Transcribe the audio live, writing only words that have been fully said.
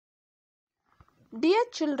Dear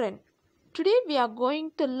children, today we are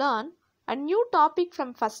going to learn a new topic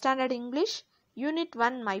from First Standard English, Unit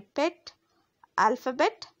 1, My Pet,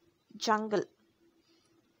 Alphabet, Jungle.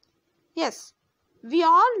 Yes, we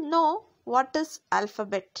all know what is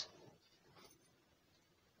alphabet.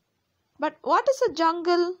 But what is a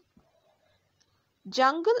jungle?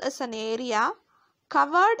 Jungle is an area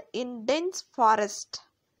covered in dense forest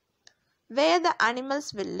where the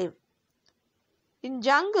animals will live. In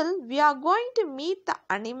jungle, we are going to meet the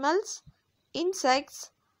animals,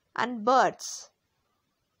 insects and birds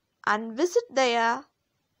and visit their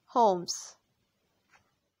homes.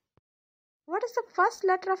 What is the first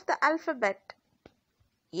letter of the alphabet?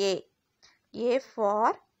 A. A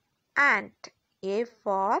for ant. A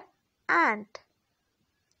for ant.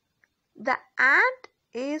 The ant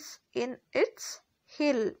is in its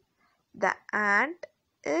hill. The ant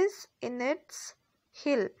is in its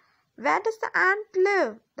hill. Where does the ant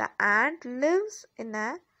live? The ant lives in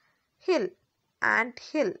a hill, ant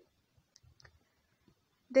hill.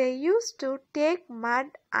 They used to take mud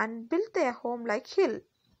and build their home like hill.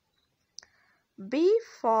 B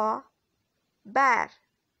for bear.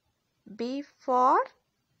 B for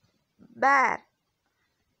bear.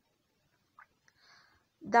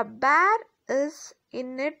 The bear is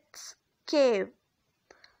in its cave.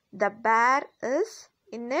 The bear is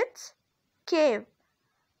in its cave.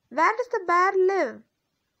 Where does the bear live?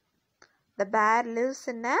 The bear lives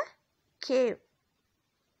in a cave.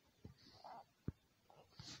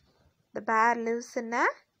 The bear lives in a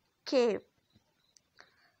cave.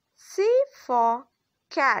 C for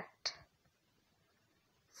cat.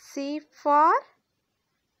 C for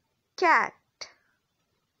cat.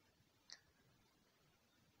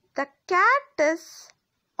 The cat is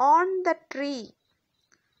on the tree.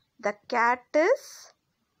 The cat is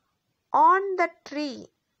on the tree.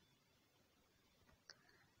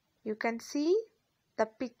 You can see the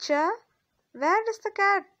picture. Where is the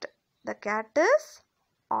cat? The cat is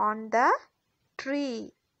on the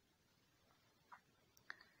tree.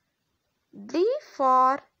 D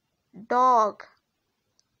for dog.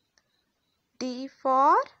 D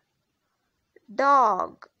for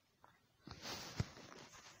dog.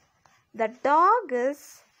 The dog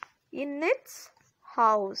is in its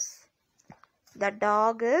house. The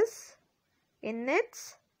dog is in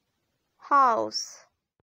its house.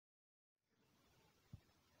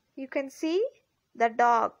 You can see the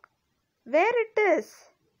dog. Where it is?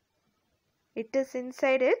 It is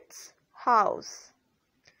inside its house.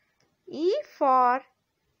 E for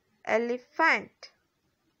elephant.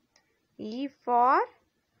 E for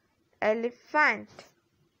elephant.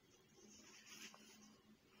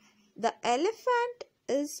 The elephant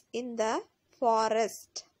is in the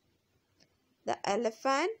forest. The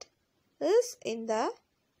elephant is in the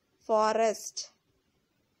forest.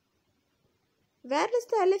 Where does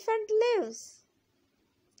the elephant live?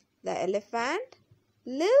 The elephant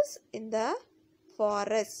lives in the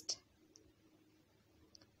forest.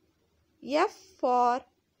 F for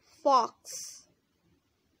fox.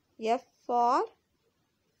 F for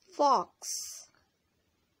fox.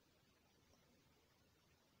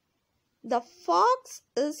 The fox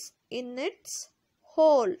is in its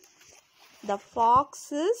hole. The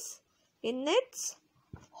fox is in its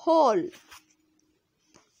hole.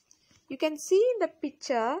 You can see in the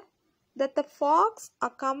picture that the fox are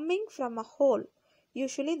coming from a hole.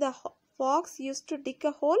 Usually the fox used to dig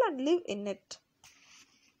a hole and live in it.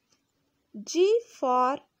 G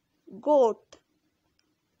for goat.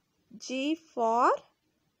 G for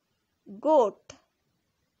goat.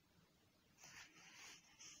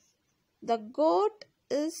 The goat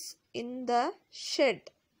is in the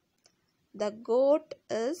shed. The goat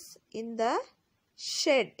is in the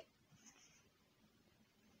shed.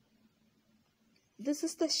 This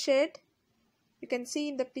is the shed. You can see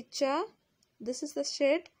in the picture. This is the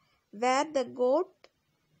shed where the goat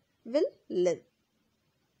will live.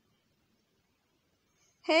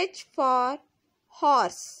 H for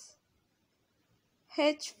horse.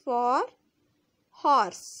 H for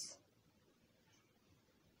horse.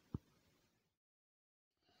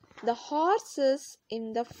 The horse is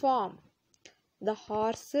in the farm. The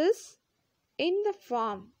horse is in the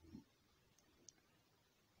farm.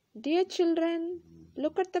 Dear children,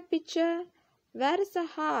 look at the picture. Where is the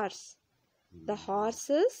horse? The horse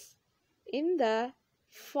is in the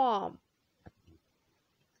farm.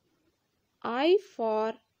 I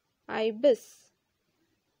for ibis.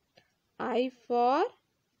 I for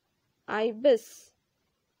ibis.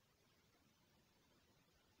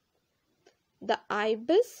 The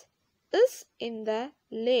ibis is in the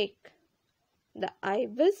lake. The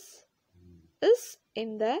ibis is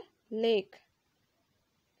in the lake.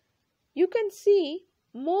 you can see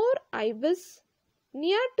more ibis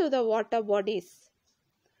near to the water bodies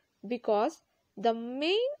because the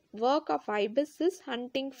main work of ibis is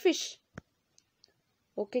hunting fish.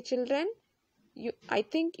 Okay children, I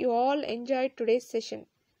think you all enjoyed today's session.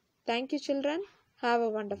 Thank you children. Have a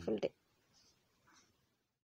wonderful day.